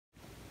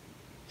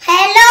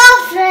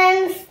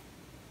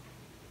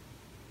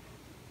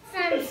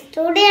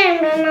Today I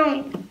don't know.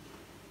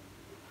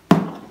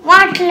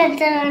 What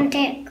letter I'll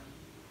take?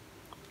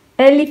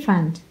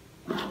 Elephant.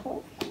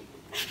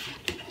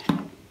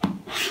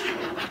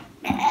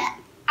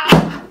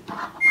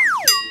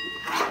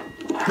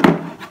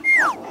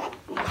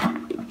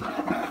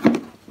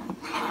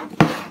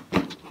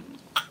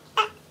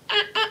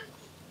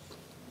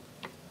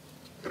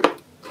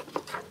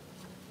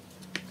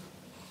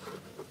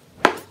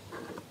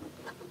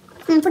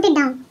 Put it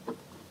down.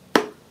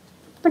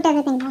 Put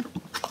everything down.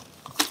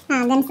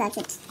 Then search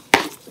it.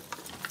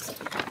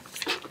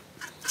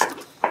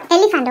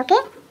 Elephant,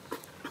 okay?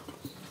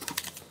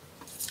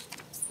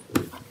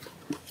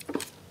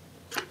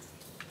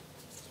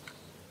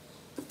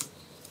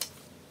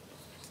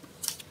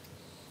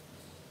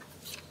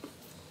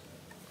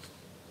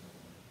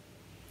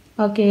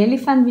 Okay,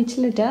 elephant which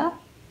letter?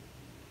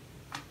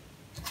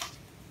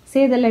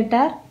 Say the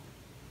letter.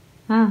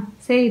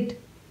 Say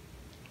it.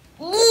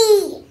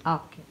 E.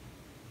 Okay.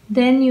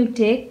 Then you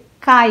take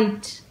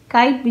kite.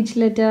 Kite which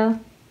letter?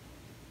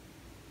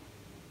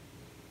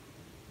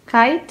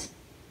 Kite.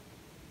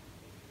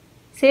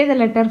 Say the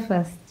letter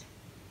first.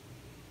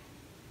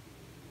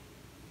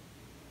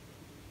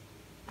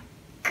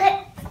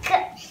 K.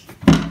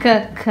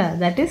 K.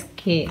 That is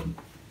K.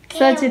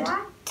 Search it.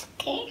 What?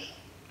 K.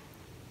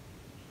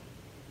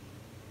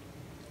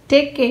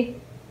 Take K.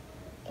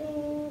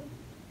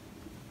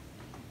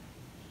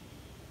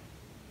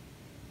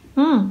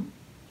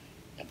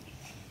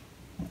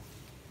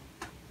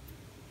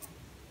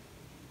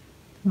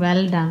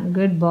 Well done.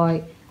 Good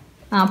boy.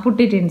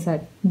 Put it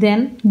inside.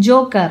 Then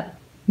joker.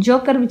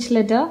 Joker which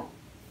letter?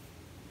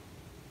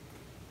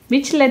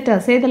 Which letter?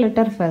 Say the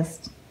letter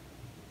first.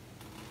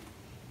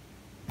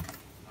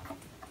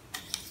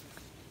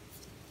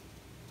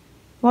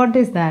 What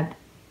is that?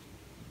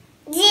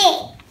 J.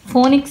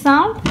 Phonic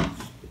sound?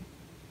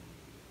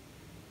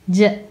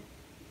 J.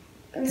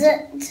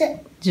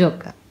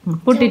 Joker.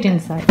 Put it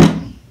inside.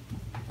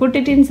 Put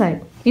it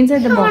inside.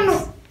 Inside the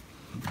box.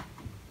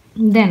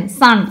 Then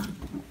sun.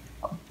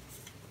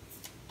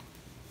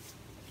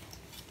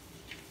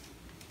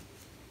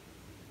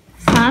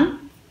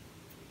 Sun.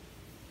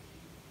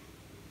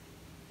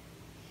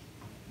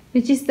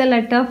 Which is the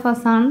letter for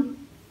sun?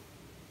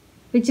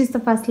 Which is the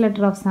first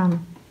letter of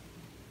sun?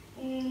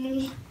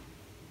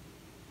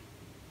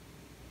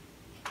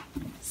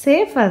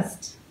 Say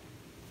first.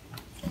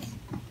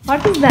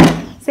 What is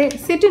that? Say,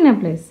 sit in a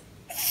place.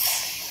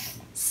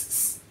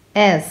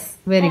 S.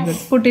 Very good.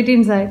 Put it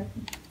inside.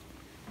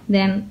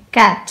 Then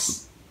cat.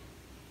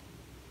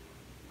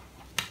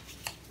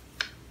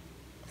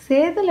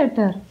 Say the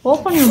letter.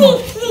 Open your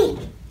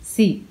mouth.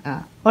 C.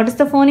 What is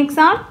the phonic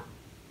sound?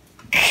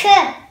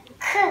 K.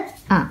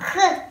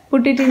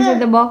 Put it inside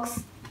the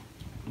box.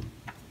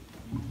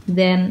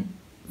 Then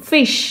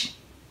fish.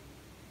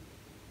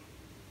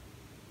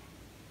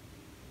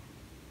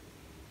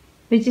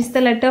 Which is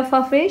the letter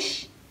for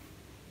fish?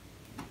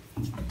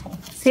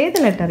 Say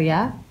the letter,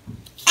 yeah.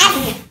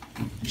 F.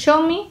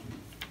 Show me.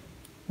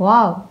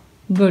 Wow.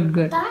 Good.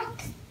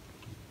 What?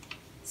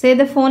 Say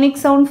the phonic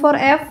sound for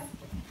F.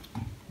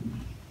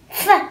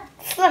 F.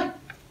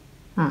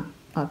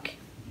 Okay.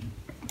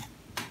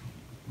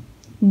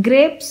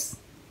 Grapes.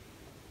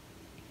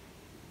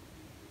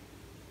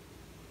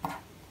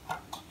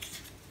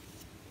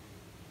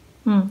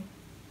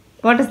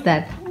 What is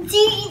that?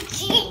 G.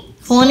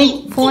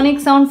 Phonic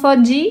sound for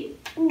G.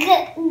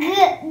 G.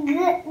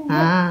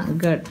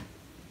 Good.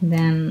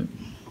 Then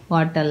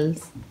what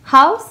else?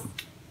 House.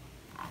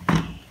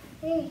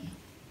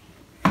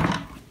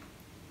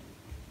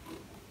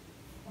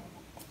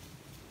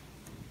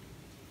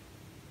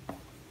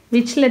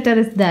 Which letter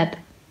is that?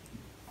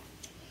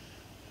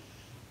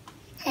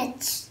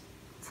 H.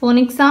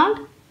 Phonic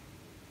sound?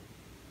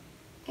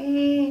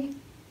 H.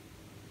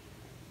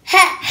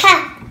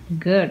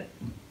 Good.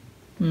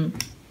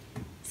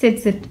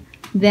 Sit.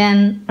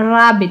 Then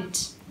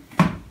rabbit.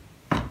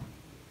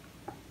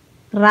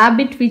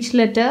 Rabbit which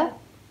letter?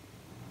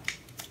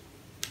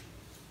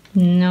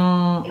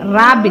 No.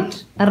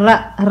 Rabbit.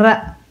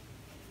 R.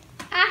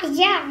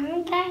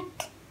 Yeah,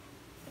 that.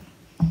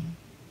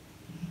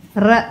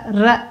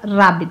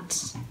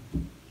 Rabbit.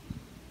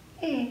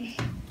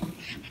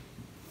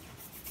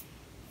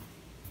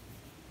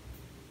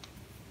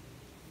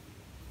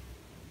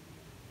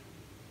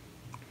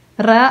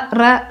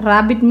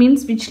 Rabbit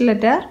means which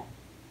letter?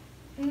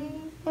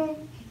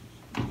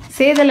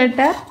 Say the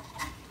letter.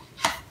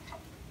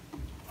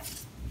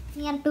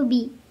 Near to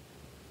B.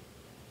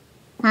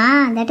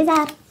 That is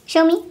R.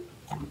 Show me.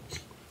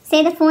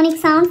 Say the phonic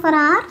sound for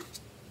R.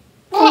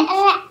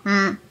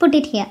 Put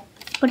it here.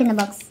 Put in the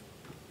box.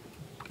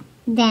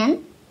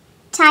 Then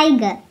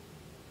tiger.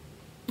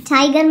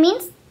 Tiger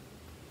means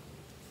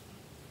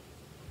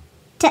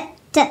T.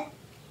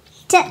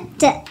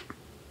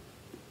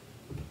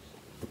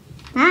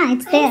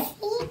 It's there.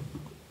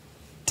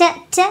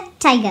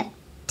 Tiger.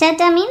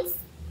 T means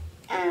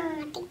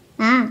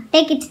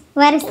take it.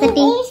 Where is the T?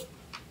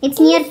 It's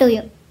near to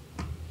you.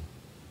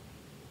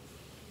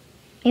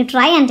 You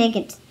try and take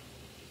it.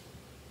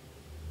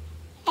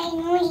 I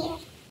know you.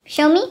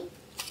 Show me.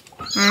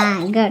 Ah,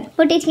 good.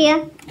 Put it here.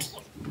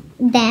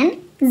 Then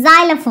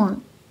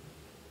xylophone.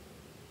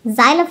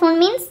 Xylophone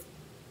means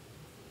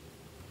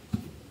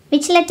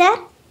which letter?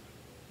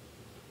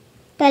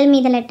 Tell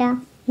me the letter.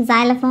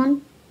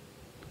 Xylophone.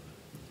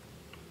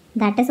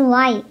 That is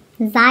Y.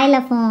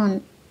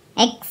 Xylophone.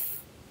 X.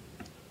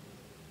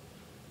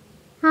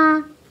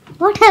 Huh?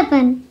 What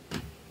happened?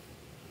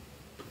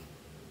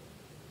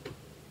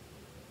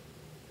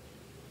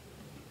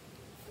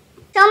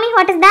 Show me,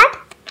 what is that?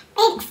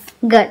 X.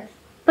 Good.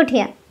 Put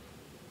here.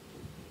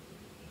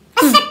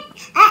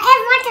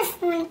 What is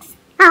phonics?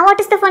 What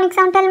is the phonic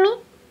sound? Tell me.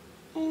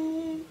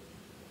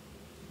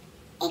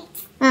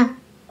 X.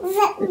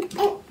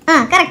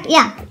 Correct.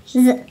 Yeah. Z.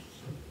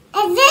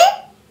 Z.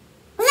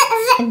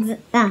 Z.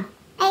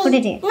 Put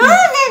it here. No,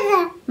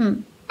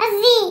 a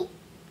Z.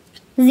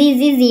 Z.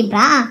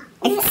 Zebra.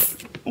 X.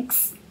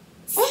 X.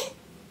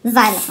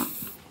 Xylophone.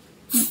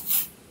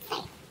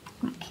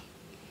 Okay.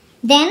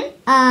 Then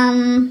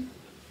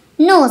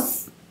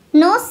nose.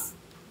 Nose.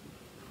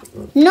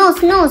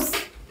 Nose. Nose.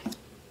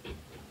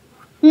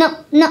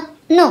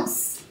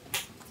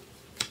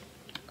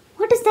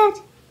 What is that?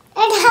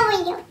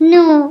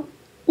 No.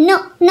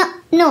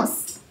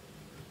 Nose.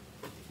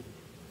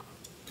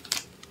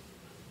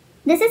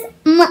 This is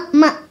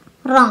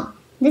wrong.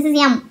 This is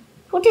yum.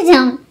 Put it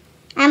down.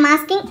 I am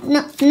asking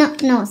nose.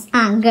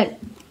 Good.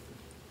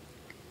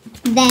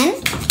 Then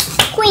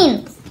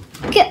queen.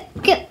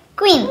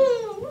 Queen.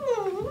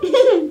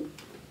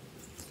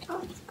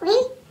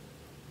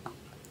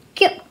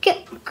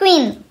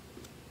 Queen.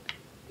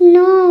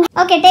 No.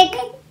 Okay, take.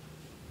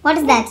 What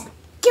is that?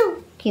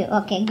 Q. Q.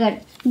 Okay, good.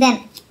 Then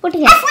put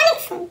here.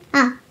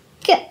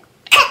 Q.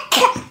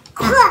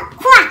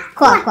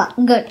 Qua.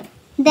 Good.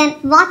 Then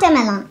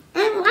watermelon.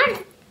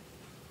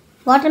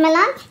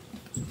 Watermelon.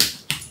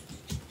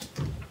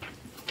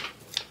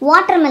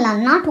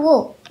 Watermelon, not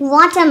O.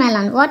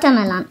 Watermelon.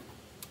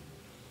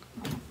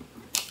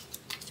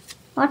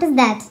 What is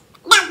that?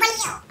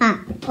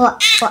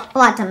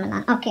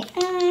 Watermelon. Okay.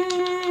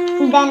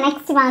 The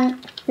next one,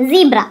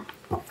 zebra.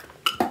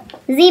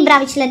 Zebra,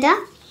 which letter?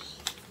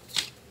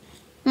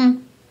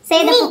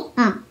 Say the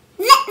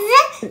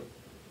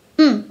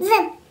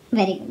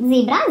Very good.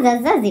 Zebra,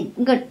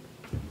 zebra. Good.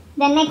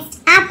 The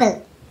next,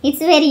 apple. It's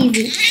very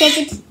easy. Take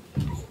it.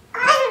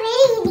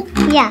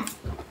 Yeah.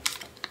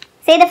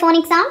 Say the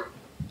phonic sound.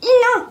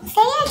 No,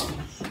 say it.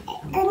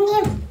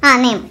 Name.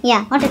 Name.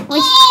 Yeah. Which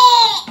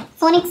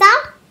phonic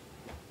sound?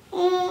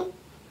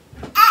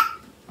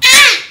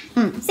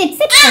 Sit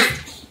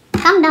first.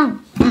 Come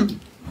down.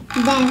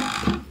 Then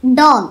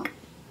dog.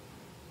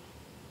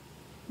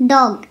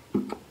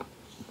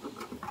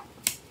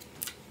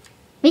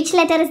 Which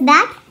letter is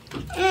that?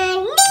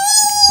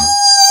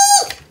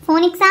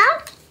 Phonic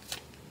sound?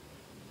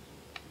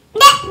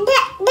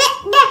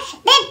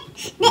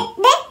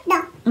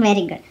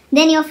 Very good.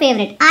 Then your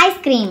favorite, ice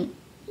cream.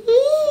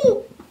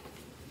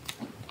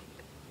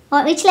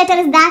 Which letter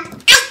is that?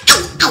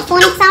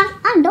 Phonic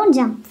sound? Don't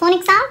jump.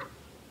 Phonic sound?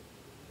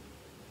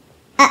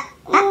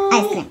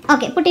 Ice cream.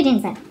 Okay, put it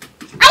inside.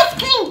 Ice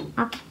cream.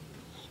 Okay.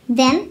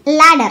 Then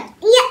ladder.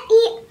 Yeah.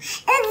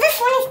 This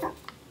one is.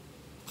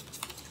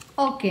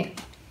 Okay.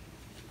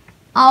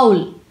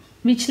 Owl.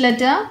 Which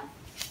letter?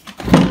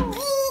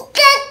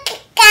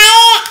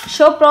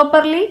 Show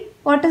properly.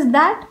 What is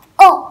that?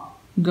 O.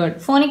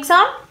 Good. Phonic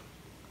sound?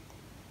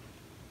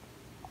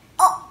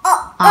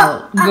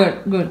 Owl.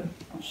 Good.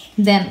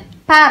 Then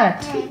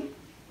parrot.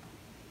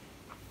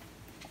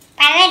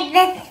 Parrot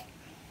this.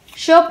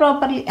 Show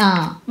properly.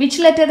 Which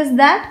letter is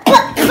that?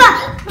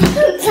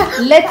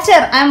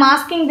 Letter. I am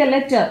asking the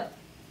letter.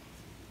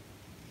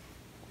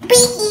 P.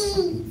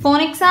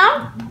 Phonic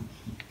sound?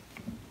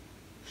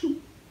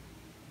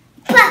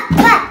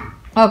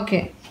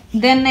 Okay.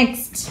 Then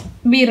next.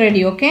 Be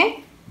ready,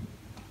 okay?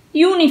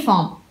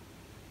 Uniform.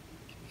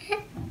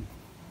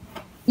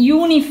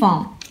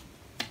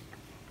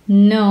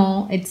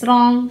 No, it's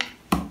wrong.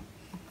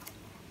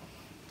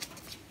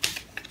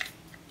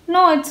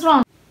 No, it's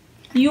wrong.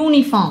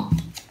 Uniform.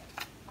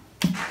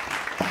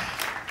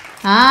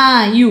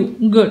 U.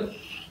 Good.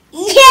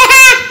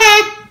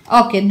 Yeah.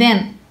 Okay,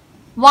 then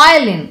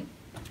violin.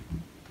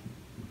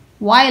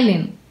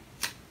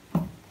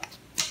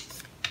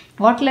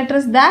 What letter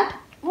is that?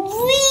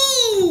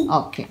 V.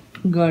 Okay,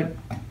 good.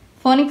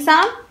 Phonic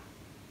sound?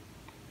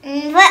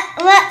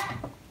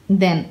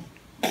 Then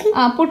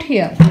put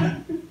here.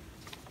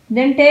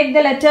 Then take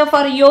the letter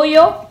for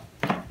yo-yo.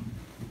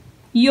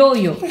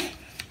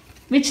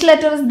 Which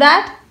letter is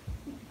that?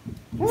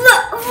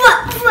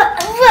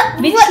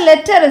 Which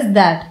letter is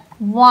that?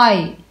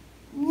 Y.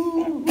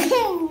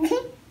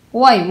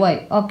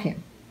 Y. Okay.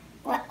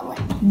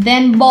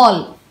 Then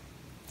ball.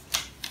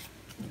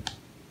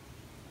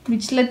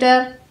 Which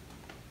letter?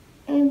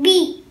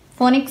 B.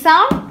 Phonic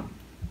sound?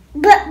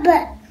 B.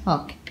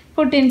 Okay.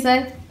 Put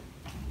inside.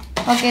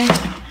 Okay.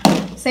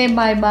 Say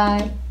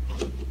bye-bye.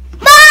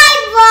 Bye.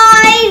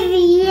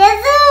 See you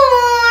soon.